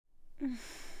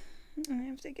I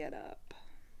have to get up.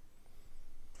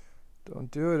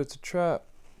 Don't do it, it's a trap.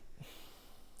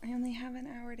 I only have an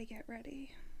hour to get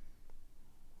ready.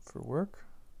 For work?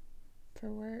 For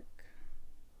work.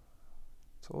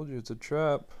 Told you it's a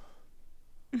trap.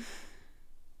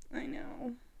 I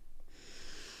know.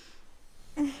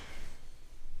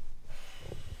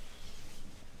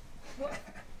 What?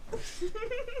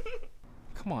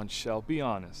 Come on, Shell, be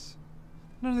honest.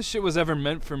 None of this shit was ever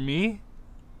meant for me.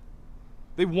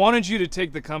 They wanted you to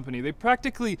take the company. They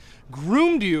practically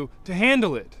groomed you to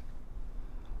handle it.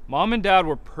 Mom and Dad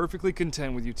were perfectly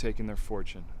content with you taking their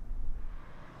fortune.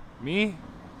 Me?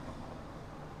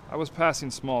 I was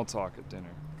passing small talk at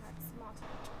dinner.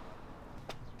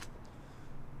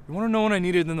 You want to know when I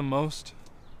needed them the most?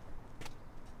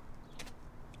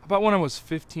 About when I was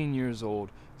 15 years old,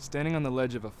 standing on the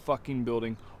ledge of a fucking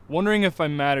building, wondering if I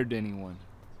mattered to anyone.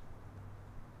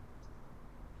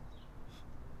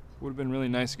 Would have been really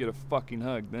nice to get a fucking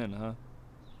hug then, huh?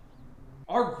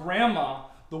 Our grandma,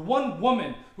 the one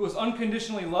woman who has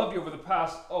unconditionally loved you over the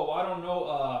past,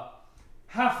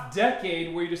 half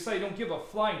decade, where you decide you don't give a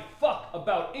flying fuck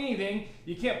about anything,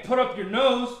 you can't put up your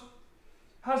nose,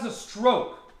 has a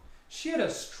stroke. She had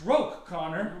a stroke,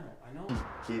 Connor. I know.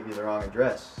 Gave you the wrong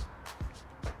address.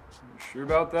 You sure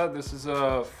about that? This is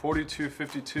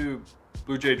 4252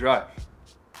 Blue Jay Drive.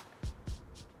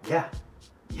 Yeah,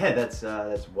 that's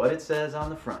what it says on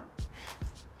the front.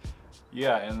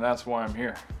 Yeah, and that's why I'm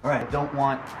here. All right, I don't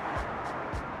want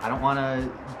to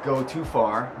go too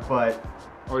far, but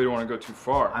Oh, you don't want to go too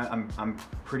far. I'm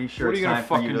pretty sure. What are you gonna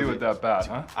fucking do with that bat,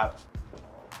 huh?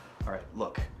 All right,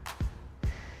 look.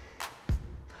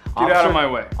 Get out of my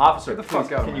way. Officer, Get the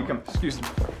fuck out of my way. Can you come? Excuse me.